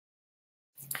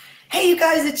Hey, you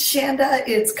guys, it's Shanda.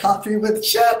 It's Coffee with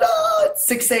Shanda. It's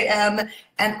 6 a.m.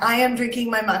 and I am drinking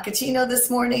my macchiato this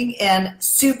morning and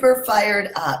super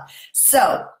fired up.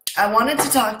 So I wanted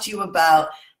to talk to you about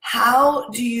how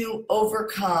do you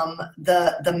overcome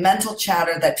the mental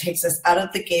chatter that takes us out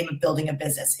of the game of building a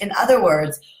business. In other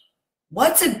words,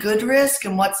 what's a good risk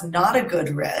and what's not a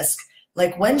good risk?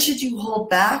 Like, when should you hold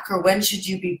back or when should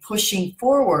you be pushing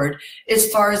forward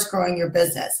as far as growing your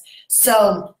business?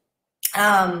 So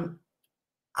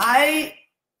I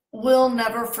will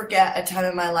never forget a time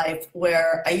in my life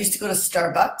where I used to go to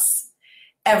Starbucks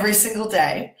every single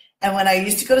day. And when I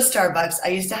used to go to Starbucks, I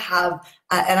used to have,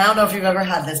 and I don't know if you've ever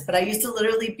had this, but I used to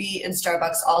literally be in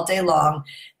Starbucks all day long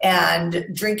and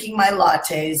drinking my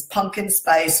lattes, pumpkin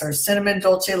spice or cinnamon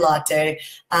dolce latte.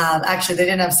 Actually, they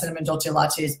didn't have cinnamon dolce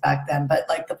lattes back then, but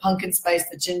like the pumpkin spice,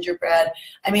 the gingerbread.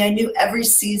 I mean, I knew every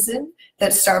season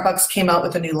that Starbucks came out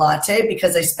with a new latte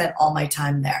because I spent all my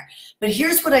time there. But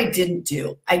here's what I didn't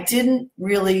do. I didn't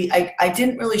really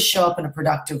show up in a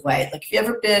productive way. Like, if you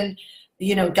ever been,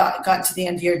 got to the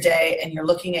end of your day and you're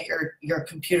looking at your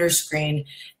computer screen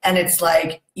and it's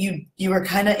like you were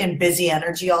kind of in busy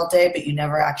energy all day, but you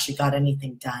never actually got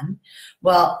anything done.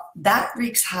 Well, that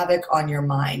wreaks havoc on your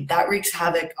mind. That wreaks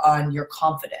havoc on your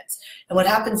confidence. And what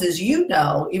happens is, even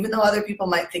though other people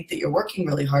might think that you're working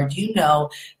really hard,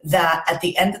 that at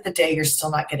the end of the day, you're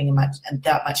still not getting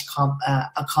that much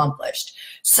accomplished.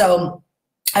 So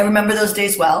I remember those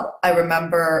days well. I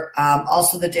remember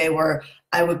also the day where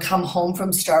I would come home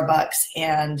from Starbucks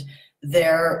and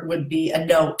there would be a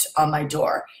note on my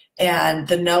door. And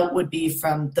the note would be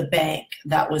from the bank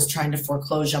that was trying to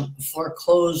foreclose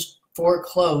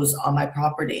on my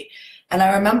property. And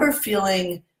I remember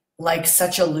feeling like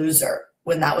such a loser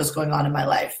when that was going on in my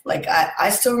life. Like, I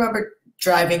still remember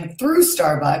driving through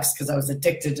Starbucks because I was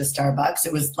addicted to Starbucks.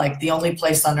 It was like the only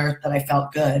place on earth that I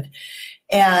felt good.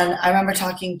 And I remember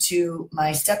talking to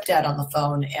my stepdad on the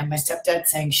phone, and my stepdad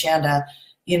saying, Shanda,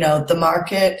 the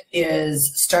market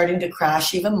is starting to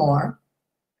crash even more.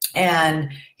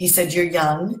 And he said, you're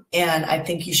young, and I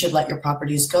think you should let your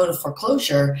properties go to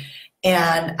foreclosure.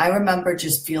 And I remember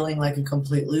just feeling like a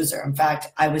complete loser. In fact,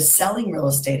 I was selling real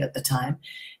estate at the time,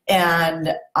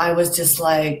 and I was just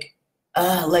like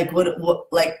all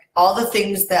the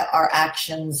things that our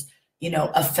actions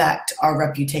affect our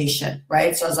reputation,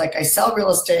 right? So I was like, I sell real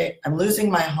estate, I'm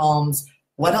losing my homes,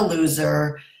 what a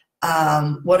loser.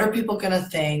 What are people going to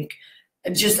think?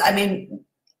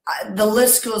 The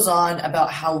list goes on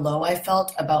about how low I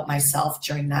felt about myself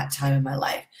during that time in my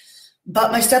life.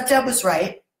 But my stepdad was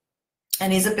right,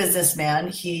 and he's a businessman.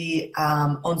 He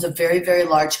owns a very, very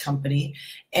large company,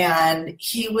 and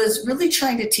he was really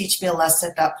trying to teach me a lesson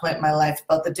at that point in my life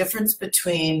about the difference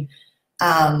between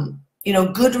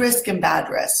good risk and bad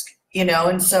risk,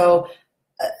 and so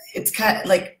it's kind of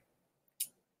like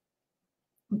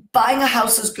buying a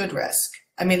house is good risk.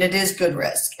 I mean, it is good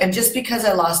risk. And just because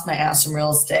I lost my ass in real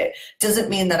estate doesn't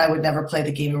mean that I would never play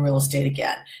the game in real estate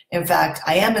again. In fact,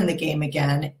 I am in the game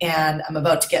again, and I'm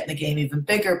about to get in the game even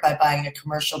bigger by buying a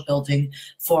commercial building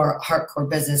for Hardcore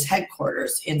Business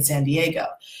headquarters in San Diego.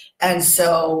 And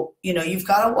so, you've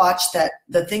got to watch that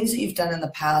the things that you've done in the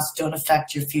past don't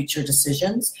affect your future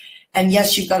decisions. And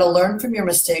yes, you've got to learn from your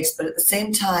mistakes, but at the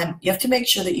same time, you have to make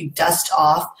sure that you dust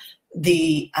off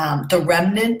the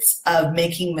remnants of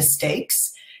making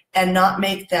mistakes and not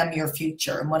make them your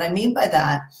future. And what I mean by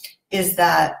that is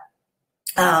that,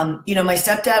 my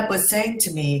stepdad was saying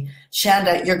to me,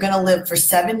 Shanda, you're going to live for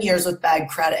 7 years with bad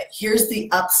credit. Here's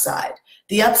the upside.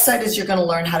 The upside is you're going to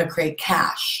learn how to create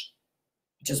cash,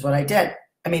 which is what I did.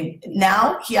 I mean,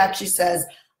 now he actually says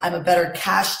I'm a better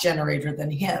cash generator than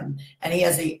him. And he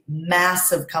has a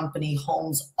massive company,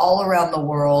 homes all around the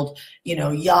world,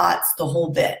 yachts, the whole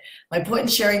bit. My point in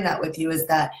sharing that with you is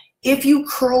that if you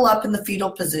curl up in the fetal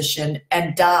position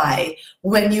and die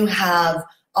when you have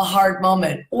a hard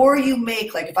moment, or you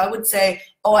make, like, if I would say,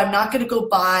 oh, I'm not going to go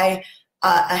buy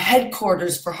a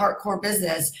headquarters for Hardcore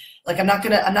Business, like, I'm not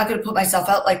gonna put myself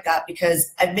out like that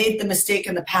because I've made the mistake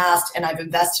in the past and I've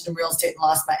invested in real estate and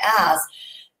lost my ass,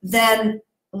 then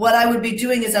what I would be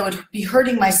doing is I would be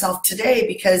hurting myself today,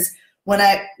 because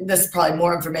this is probably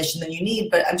more information than you need,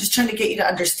 but I'm just trying to get you to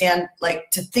understand, like,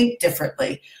 to think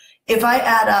differently. If I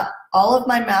add up all of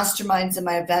my masterminds and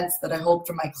my events that I hold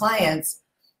for my clients,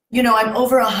 I'm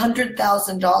over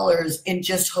 $100,000 in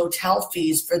just hotel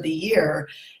fees for the year,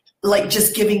 like,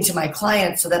 just giving to my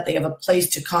clients so that they have a place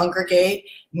to congregate,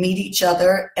 meet each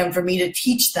other, and for me to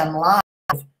teach them live,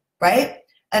 right?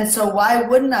 And so why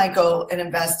wouldn't I go and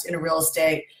invest in a real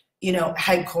estate,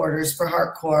 headquarters for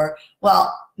Hardcore?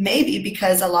 Well, maybe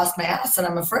because I lost my ass and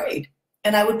I'm afraid.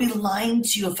 And I would be lying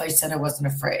to you if I said I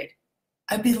wasn't afraid.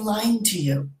 I'd be lying to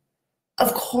you.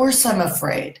 Of course I'm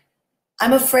afraid.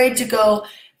 I'm afraid to go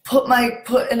put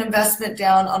an investment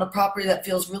down on a property that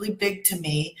feels really big to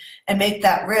me and make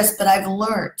that risk, but I've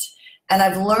learned. And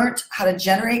I've learned how to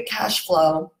generate cash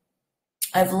flow.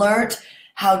 I've learned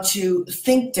how to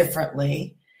think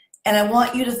differently. And I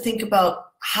want you to think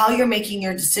about how you're making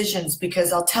your decisions,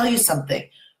 because I'll tell you something.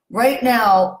 Right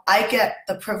now, I get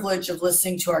the privilege of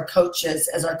listening to our coaches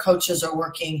as our coaches are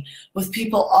working with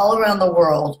people all around the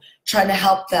world, trying to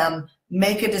help them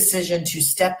make a decision to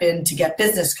step in to get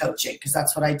business coaching, because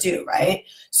that's what I do, right?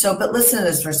 So, but listen to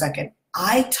this for a second.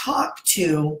 I talk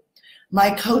to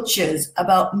my coaches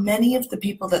about many of the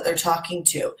people that they're talking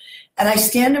to, and I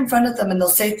stand in front of them and they'll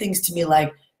say things to me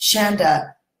like,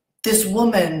 Shanda, this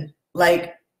woman,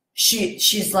 like,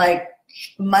 she's like,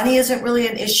 money isn't really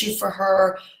an issue for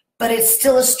her, but it's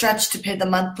still a stretch to pay the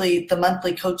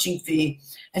monthly coaching fee,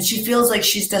 and she feels like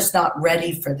she's just not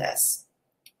ready for this.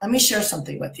 Let me share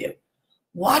something with you.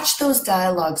 Watch those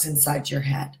dialogues inside your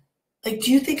head. Like,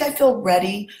 do you think I feel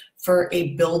ready for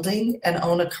a building and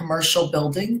own a commercial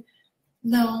building?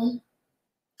 No.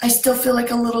 I still feel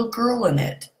like a little girl in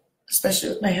it, especially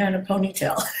with my hair in a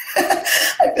ponytail.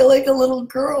 I feel like a little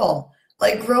girl,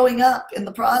 like growing up in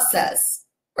the process,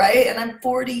 right? And I'm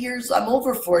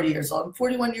over 40 years old. I'm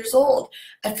 41 years old.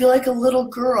 I feel like a little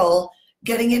girl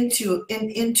getting into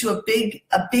a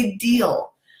big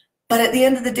deal. But at the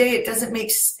end of the day, it doesn't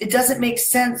make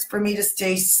sense for me to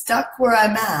stay stuck where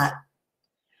I'm at,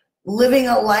 living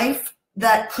a life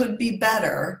that could be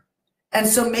better. And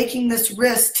so making this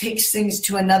risk takes things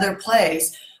to another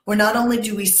place where not only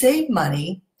do we save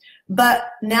money,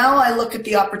 but now I look at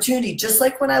the opportunity. Just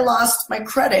like when I lost my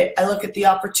credit, I look at the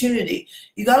opportunity.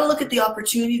 You got to look at the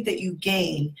opportunity that you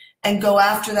gain and go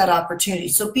after that opportunity.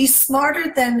 So be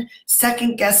smarter than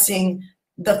second guessing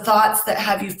the thoughts that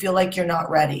have you feel like you're not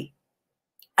ready.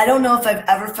 I don't know if I've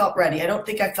ever felt ready. I don't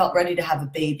think I felt ready to have a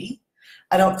baby.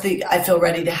 I don't think I feel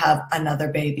ready to have another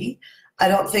baby. I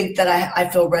don't think that I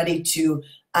feel ready to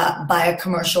buy a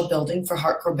commercial building for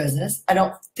hardcore business. I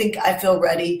don't think I feel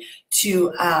ready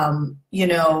to, I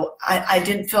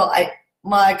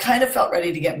kind of felt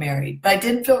ready to get married, but I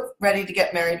didn't feel ready to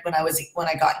get married when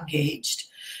I got engaged.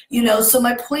 So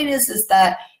my point is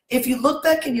that if you look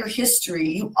back in your history,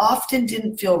 you often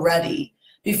didn't feel ready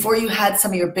before you had some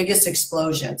of your biggest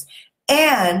explosions.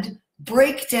 And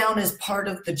breakdown is part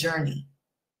of the journey.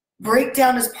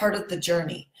 Breakdown is part of the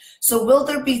journey. So will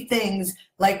there be things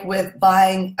like with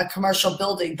buying a commercial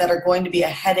building that are going to be a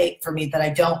headache for me that I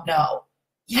don't know?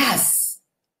 Yes.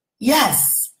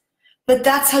 Yes. But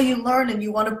that's how you learn, and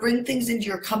you want to bring things into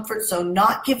your comfort zone,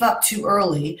 not give up too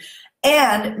early,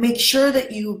 and make sure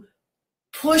that you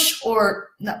push, or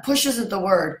not push isn't the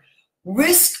word,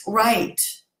 risk right.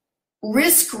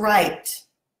 Risk right.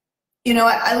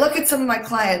 I look at some of my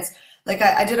clients, like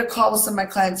I did a call with some of my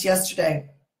clients yesterday,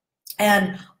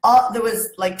 and there was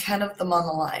like 10 of them on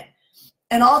the line.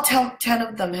 And all 10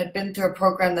 of them had been through a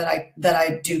program that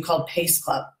I do called PACE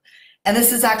Club. And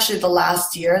this is actually the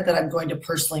last year that I'm going to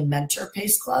personally mentor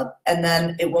PACE Club, and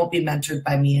then it won't be mentored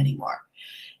by me anymore.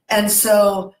 And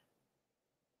so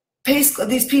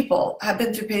these people have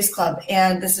been through PACE Club,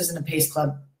 and this isn't a PACE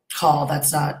Club call.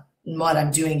 That's not what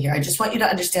I'm doing here. I just want you to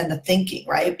understand the thinking,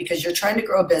 right? Because you're trying to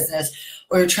grow a business,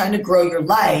 or you're trying to grow your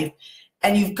life,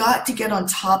 and you've got to get on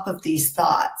top of these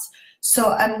thoughts.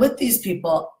 So I'm with these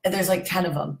people, and there's like 10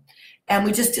 of them, and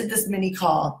we just did this mini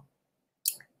call.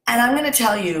 And I'm going to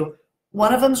tell you,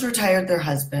 one of them's retired their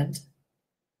husband.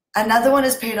 Another one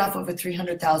has paid off over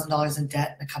 $300,000 in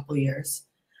debt in a couple years.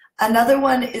 Another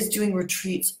one is doing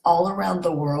retreats all around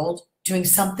the world, doing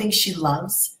something she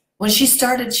loves. When she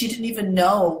started, she didn't even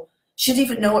know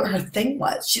what her thing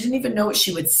was. She didn't even know what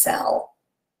she would sell,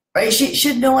 right? She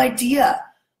had no idea,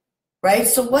 right?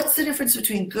 So what's the difference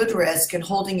between good risk and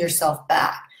holding yourself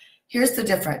back? Here's the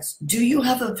difference. Do you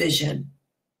have a vision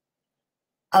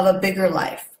of a bigger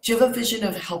life? Do you have a vision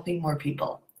of helping more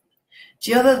people?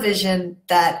 Do you have a vision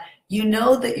that you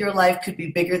know that your life could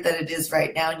be bigger than it is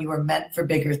right now, and you were meant for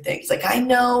bigger things? Like, I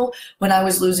know when I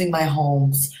was losing my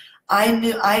homes, I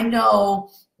know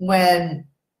when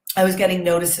I was getting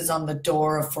notices on the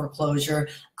door of foreclosure,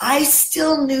 I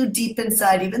still knew deep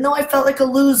inside, even though I felt like a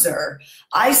loser,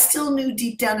 I still knew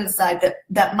deep down inside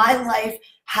that my life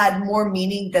had more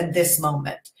meaning than this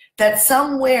moment. That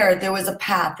somewhere there was a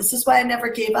path. This is why I never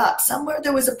gave up. Somewhere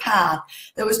there was a path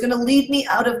that was going to lead me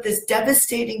out of this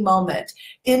devastating moment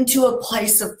into a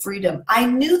place of freedom. I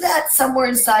knew that somewhere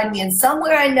inside me, and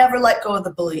somewhere I never let go of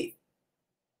the belief.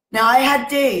 Now, I had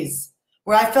days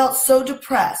where I felt so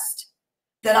depressed,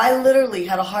 that I literally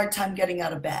had a hard time getting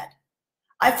out of bed.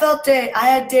 I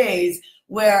had days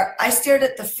where I stared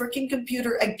at the freaking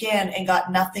computer again and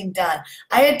got nothing done.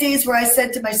 I had days where I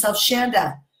said to myself,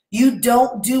 Shanda, you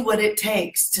don't do what it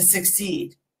takes to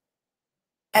succeed.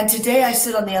 And today I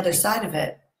sit on the other side of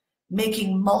it,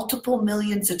 making multiple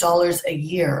millions of dollars a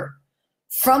year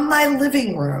from my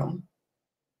living room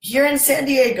here in San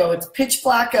Diego. It's pitch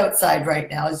black outside right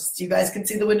now. As you guys can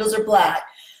see, the windows are black.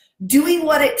 Doing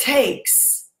what it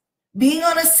takes, being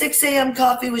on a 6 a.m.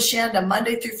 coffee with Shanda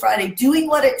Monday through Friday, doing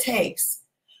what it takes.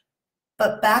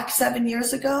 But back 7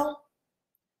 years ago,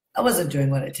 I wasn't doing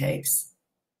what it takes.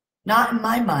 Not in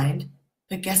my mind,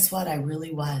 but guess what? I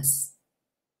really was.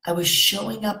 I was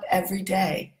showing up every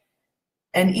day.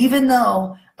 And even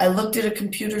though I looked at a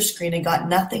computer screen and got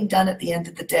nothing done at the end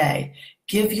of the day,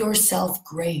 give yourself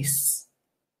grace.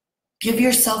 Give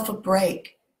yourself a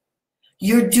break.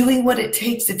 You're doing what it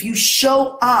takes. If you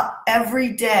show up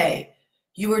every day,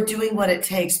 you are doing what it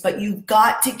takes. But you've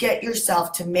got to get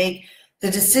yourself to make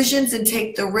the decisions and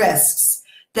take the risks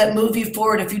that move you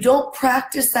forward. If you don't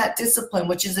practice that discipline,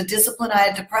 which is a discipline I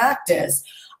had to practice,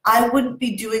 I wouldn't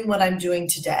be doing what I'm doing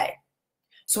today.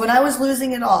 So when I was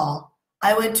losing it all,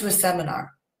 I went to a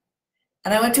seminar.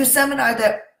 And I went to a seminar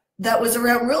that was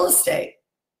around real estate.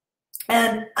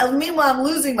 And meanwhile, I'm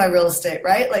losing my real estate,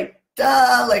 right? Like,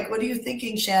 duh, like, what are you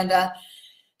thinking, Shanda?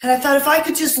 And I thought if I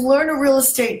could just learn a real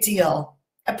estate deal,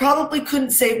 I probably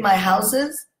couldn't save my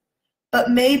houses,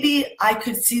 but maybe I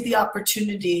could see the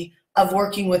opportunity of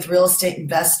working with real estate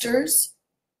investors.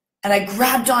 And I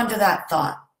grabbed onto that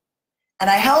thought. And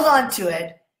I held on to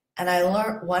it, and I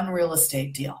learned one real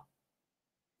estate deal.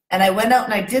 And I went out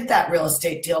and I did that real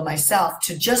estate deal myself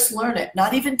to just learn it,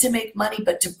 not even to make money,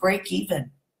 but to break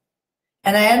even.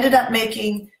 And I ended up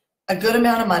making a good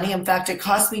amount of money. In fact, it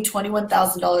cost me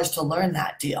 $21,000 to learn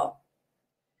that deal.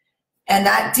 And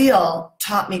that deal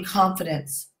taught me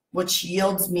confidence, which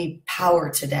yields me power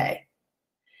today.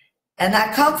 And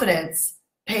that confidence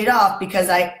paid off because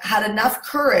I had enough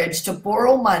courage to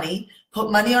borrow money,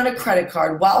 put money on a credit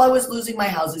card while I was losing my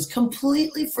houses,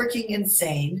 completely freaking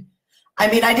insane. I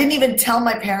mean, I didn't even tell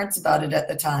my parents about it at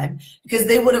the time because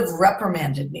they would have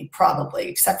reprimanded me probably,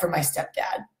 except for my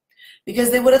stepdad,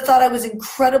 because they would have thought I was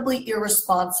incredibly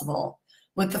irresponsible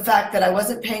with the fact that I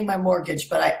wasn't paying my mortgage,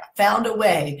 but I found a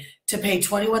way to pay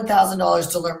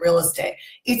 $21,000 to learn real estate.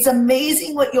 It's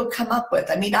amazing what you'll come up with.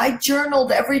 I mean, I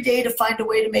journaled every day to find a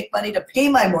way to make money to pay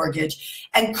my mortgage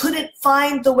and couldn't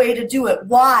find the way to do it.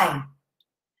 Why?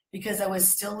 Because I was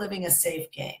still living a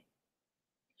safe game.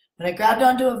 When I grabbed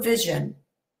onto a vision,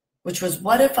 which was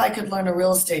what if I could learn a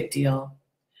real estate deal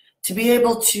to be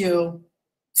able to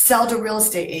sell to real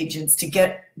estate agents to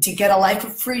get a life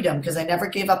of freedom, because I never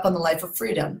gave up on the life of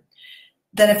freedom,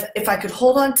 then if I could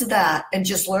hold on to that and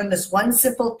just learn this one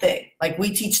simple thing, like we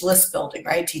teach list building,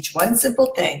 right? Teach one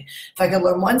simple thing. If I could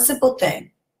learn one simple thing,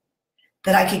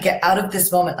 that I could get out of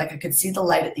this moment, like I could see the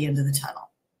light at the end of the tunnel.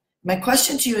 My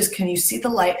question to you is, can you see the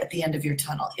light at the end of your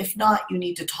tunnel? If not, you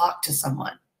need to talk to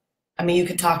someone. I mean, you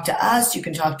can talk to us, you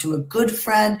can talk to a good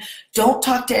friend. Don't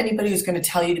talk to anybody who's going to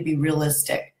tell you to be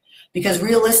realistic, because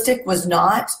realistic was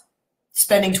not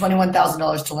spending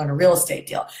 $21,000 to learn a real estate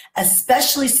deal,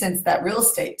 especially since that real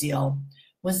estate deal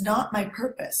was not my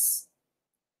purpose,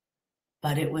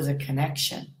 but it was a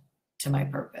connection to my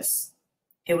purpose.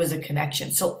 It was a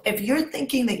connection. So if you're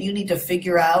thinking that you need to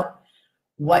figure out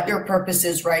what your purpose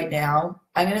is right now,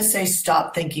 I'm going to say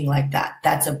stop thinking like that.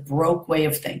 That's a broke way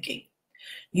of thinking.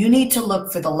 You need to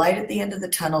look for the light at the end of the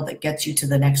tunnel that gets you to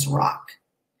the next rock.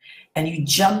 And you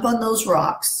jump on those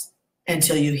rocks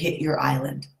until you hit your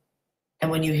island.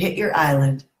 And when you hit your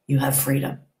island, you have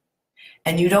freedom.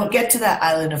 And you don't get to that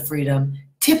island of freedom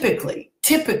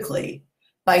typically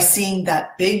by seeing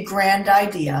that big grand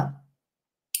idea.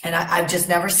 And I've just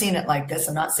never seen it like this.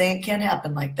 I'm not saying it can't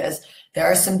happen like this. There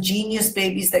are some genius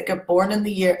babies that get born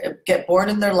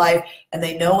in their life, and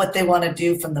they know what they want to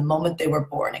do from the moment they were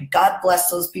born. And God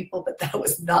bless those people, but that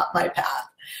was not my path,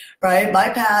 right? My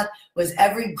path was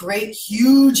every great,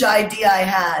 huge idea I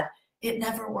had. It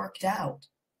never worked out.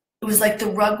 It was like the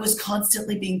rug was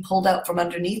constantly being pulled out from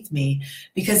underneath me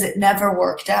because it never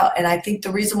worked out. And I think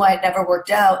the reason why it never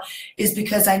worked out is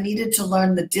because I needed to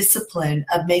learn the discipline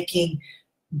of making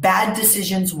bad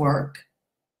decisions work.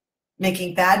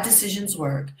 Making bad decisions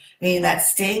work, meaning that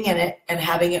staying in it and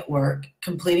having it work,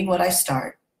 completing what I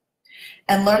start,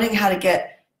 and learning how to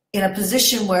get in a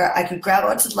position where I could grab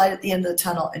onto the light at the end of the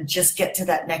tunnel and just get to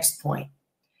that next point.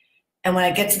 And when I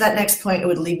get to that next point, it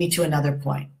would lead me to another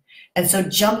point. And so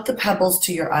jump the pebbles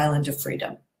to your island of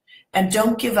freedom. And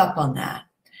don't give up on that.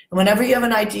 And whenever you have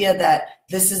an idea that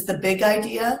this is the big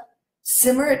idea,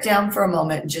 simmer it down for a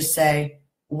moment and just say,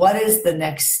 what is the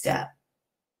next step?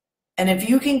 And if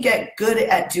you can get good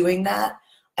at doing that,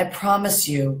 I promise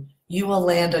you, you will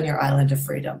land on your island of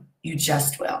freedom. You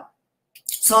just will.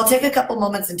 So I'll take a couple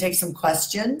moments and take some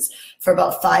questions for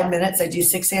about 5 minutes. I do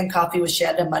 6 a.m. coffee with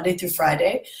Shanda Monday through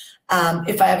Friday.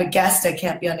 If I have a guest, I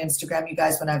can't be on Instagram, you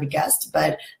guys, when I have a guest,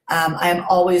 but I am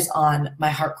always on my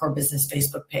Hardcore Business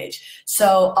Facebook page.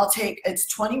 So it's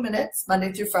 20 minutes,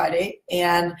 Monday through Friday,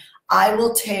 and I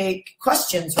will take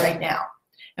questions right now.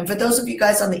 And for those of you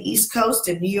guys on the East Coast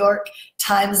in New York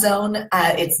time zone,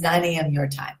 it's 9 a.m. your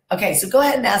time. Okay, so go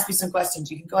ahead and ask me some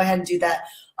questions. You can go ahead and do that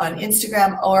on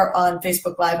Instagram or on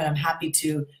Facebook Live, and I'm happy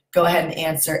to go ahead and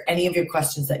answer any of your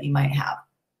questions that you might have.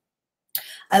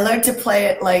 I learned to play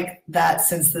it like that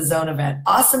since the Zone event.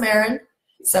 Awesome, Aaron.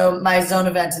 So my Zone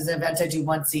event is an event I do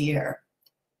once a year.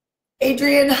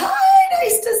 Adrian, hi,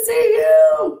 nice to see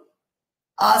you.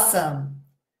 Awesome.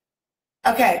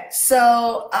 Okay,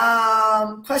 so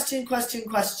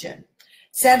question.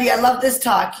 Sandy, I love this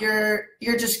talk. You're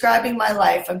describing my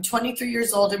life. I'm 23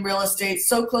 years old in real estate,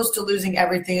 so close to losing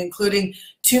everything, including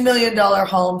 $2 million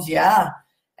homes. Yeah.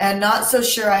 And not so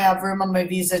sure I have room on my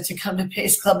visa to come to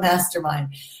Pace Club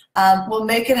Mastermind. We'll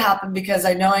make it happen because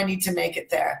I know I need to make it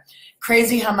there.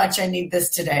 Crazy how much I need this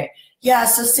today. Yeah,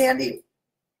 so Sandy,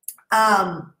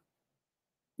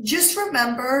 just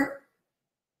remember,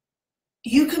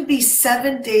 you can be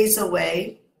 7 days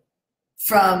away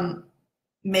from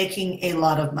making a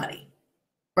lot of money,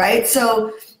 right?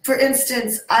 So for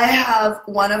instance, I have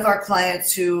one of our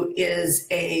clients who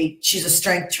she's a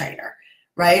strength trainer,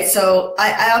 right? So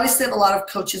I obviously have a lot of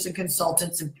coaches and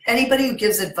consultants, and anybody who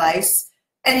gives advice,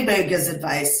 I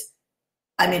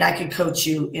mean, I could coach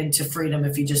you into freedom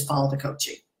if you just follow the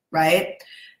coaching, right?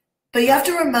 But you have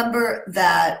to remember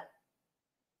that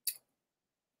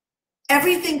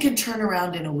everything can turn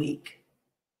around in a week.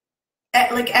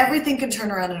 Like everything can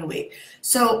turn around in a week.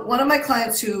 So one of my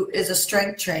clients who is a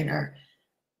strength trainer,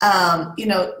 so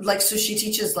she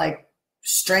teaches like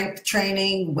strength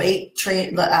training,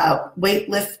 weightlifting,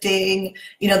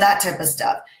 that type of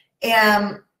stuff.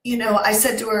 And, I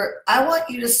said to her, I want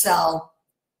you to sell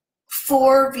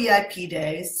 4 VIP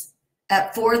days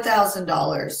at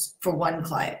 $4,000 for one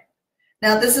client.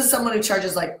 Now, this is someone who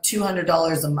charges like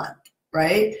 $200 a month,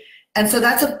 right? And so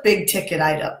that's a big ticket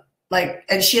item.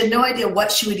 And she had no idea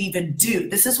what she would even do.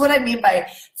 This is what I mean by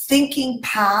thinking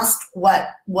past what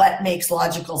makes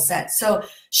logical sense. So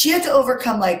she had to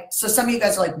overcome so some of you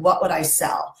guys are like, what would I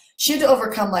sell? She had to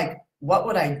overcome what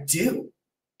would I do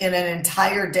in an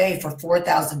entire day for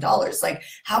 $4,000?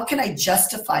 How can I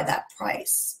justify that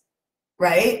price,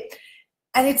 right?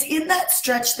 And it's in that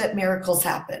stretch that miracles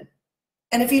happen.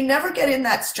 And if you never get in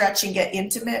that stretch and get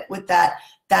intimate with that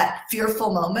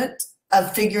fearful moment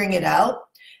of figuring it out,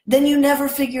 then you never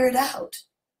figure it out.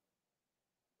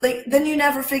 Then you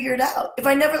never figure it out. If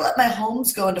I never let my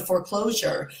homes go into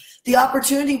foreclosure, the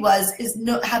opportunity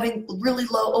having really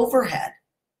low overhead,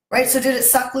 right? So did it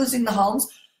suck losing the homes?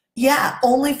 Yeah,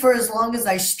 only for as long as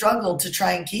I struggled to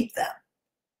try and keep them.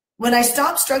 When I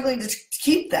stopped struggling to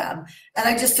keep them, and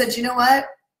I just said, you know what?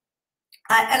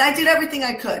 I did everything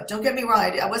I could. Don't get me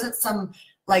wrong. I wasn't some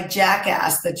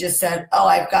jackass that just said, oh,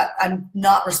 I'm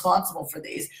not responsible for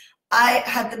these. I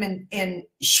had them in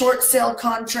short sale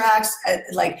contracts.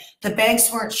 The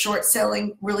banks weren't short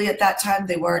selling really at that time.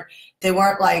 They weren't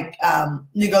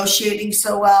negotiating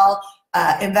so well.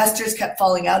 Investors kept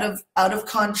falling out of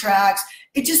contracts.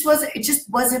 It just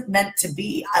wasn't meant to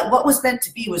be. What was meant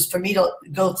to be was for me to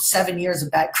go 7 years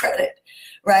of bad credit,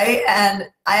 right? And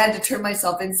I had to turn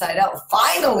myself inside out.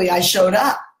 Finally, I showed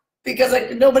up because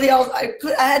nobody else. I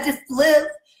had to live.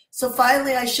 So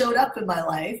finally, I showed up in my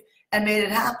life and made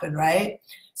it happen, right?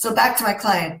 So back to my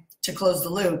client, to close the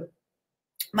loop.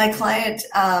 My client,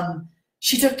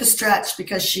 she took the stretch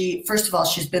because first of all,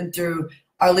 she's been through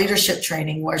our leadership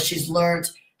training where she's learned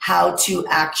how to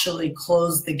actually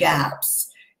close the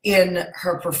gaps in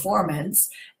her performance.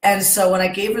 And so when I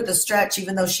gave her the stretch,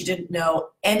 even though she didn't know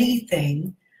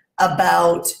anything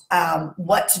about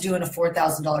what to do in a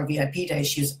 $4,000 VIP day,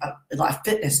 she's a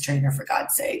fitness trainer, for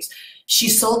God's sakes. She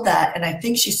sold that, and I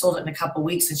think she sold it in a couple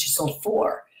weeks, and she sold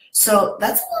 4. So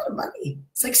that's a lot of money.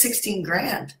 It's like 16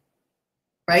 grand,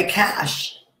 right?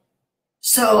 Cash.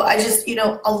 So I just,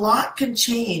 a lot can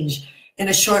change in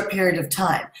a short period of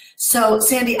time. So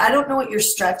Sandy, I don't know what your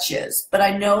stretch is, but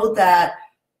I know that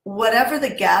whatever the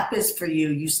gap is for you,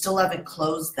 you still haven't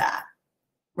closed that,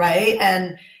 right?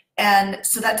 And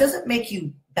so that doesn't make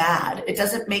you bad. It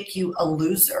doesn't make you a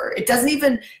loser. It doesn't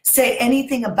even say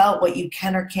anything about what you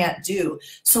can or can't do.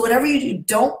 So whatever you do,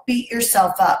 don't beat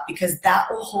yourself up because that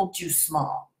will hold you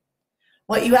small.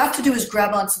 What you have to do is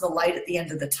grab onto the light at the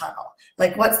end of the tunnel.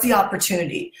 Like, what's the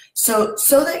opportunity? So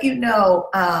that you know,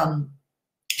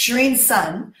 Shireen's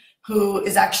son, who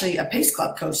is actually a Pace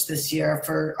Club coach this year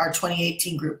for our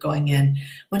 2018 group going in,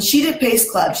 when she did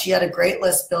Pace Club, she had a great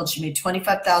list build. She made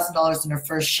 $25,000 in her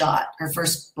first shot, her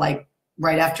first, like,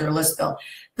 right after her list build.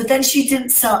 But then she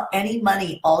didn't sell any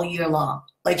money all year long.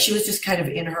 Like, she was just kind of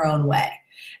in her own way.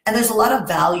 And there's a lot of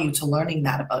value to learning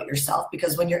that about yourself,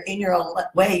 because when you're in your own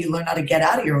way, you learn how to get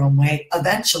out of your own way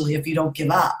eventually if you don't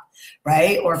give up,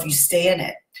 right? Or if you stay in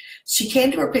it. She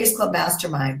came to her Pace Club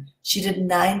Mastermind. She did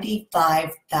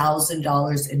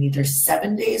 $95,000 in either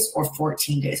 7 days or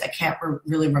 14 days. I can't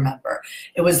really remember.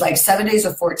 It was like 7 days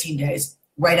or 14 days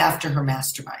right after her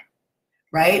mastermind,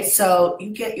 right? So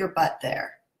you get your butt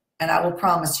there, and I will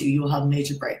promise you, you will have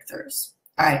major breakthroughs.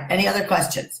 All right, any other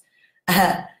questions?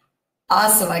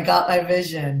 Awesome, I got my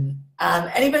vision.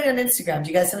 Anybody on Instagram, do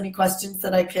you guys have any questions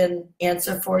that I can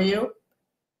answer for you?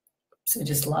 Oops, I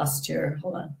just lost your,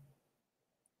 hold on.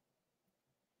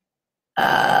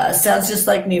 Sounds just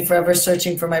like me, forever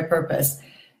searching for my purpose.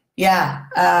 Yeah,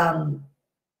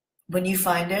 when you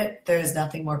find it, there is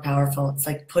nothing more powerful. It's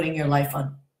like putting your life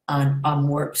on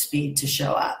warp speed to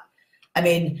show up. I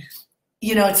mean,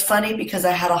 you know, it's funny because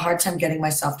I had a hard time getting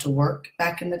myself to work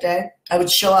back in the day. I would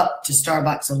show up to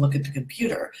Starbucks and look at the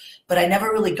computer, but I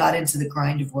never really got into the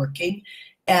grind of working.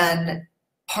 And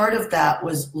part of that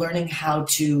was learning how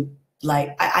to,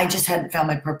 like, I just hadn't found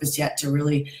my purpose yet to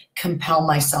really compel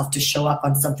myself to show up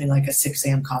on something like a 6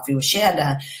 a.m. coffee with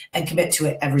Shanda and commit to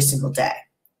it every single day,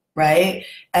 right?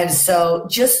 And so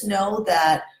just know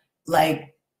that, like,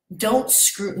 don't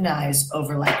scrutinize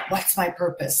over, like, what's my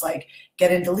purpose? Like,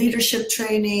 get into leadership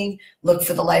training, look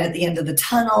for the light at the end of the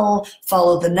tunnel,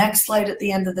 follow the next light at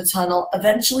the end of the tunnel.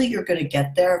 Eventually you're going to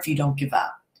get there if you don't give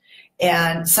up.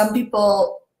 And some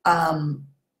people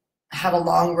have a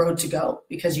long road to go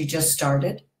because you just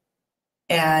started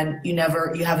and you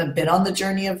haven't been on the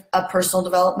journey of personal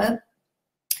development.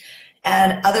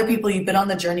 And other people, you've been on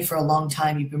the journey for a long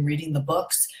time. You've been reading the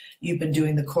books, you've been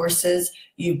doing the courses,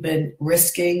 you've been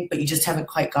risking, but you just haven't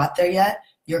quite got there yet.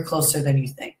 You're closer than you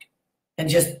think. And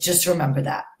just remember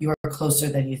that. You are closer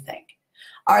than you think.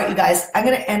 All right, you guys, I'm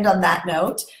going to end on that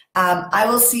note. I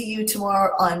will see you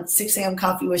tomorrow on 6 a.m.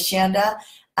 Coffee with Shanda.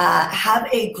 Have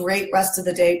a great rest of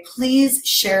the day. Please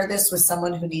share this with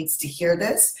someone who needs to hear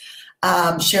this.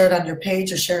 Share it on your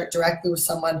page or share it directly with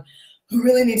someone who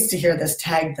really needs to hear this.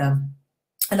 Tag them.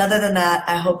 And other than that,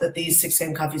 I hope that these 6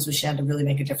 a.m. Coffees with Shanda really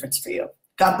make a difference for you.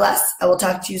 God bless. I will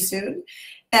talk to you soon.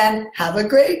 And have a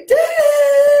great day.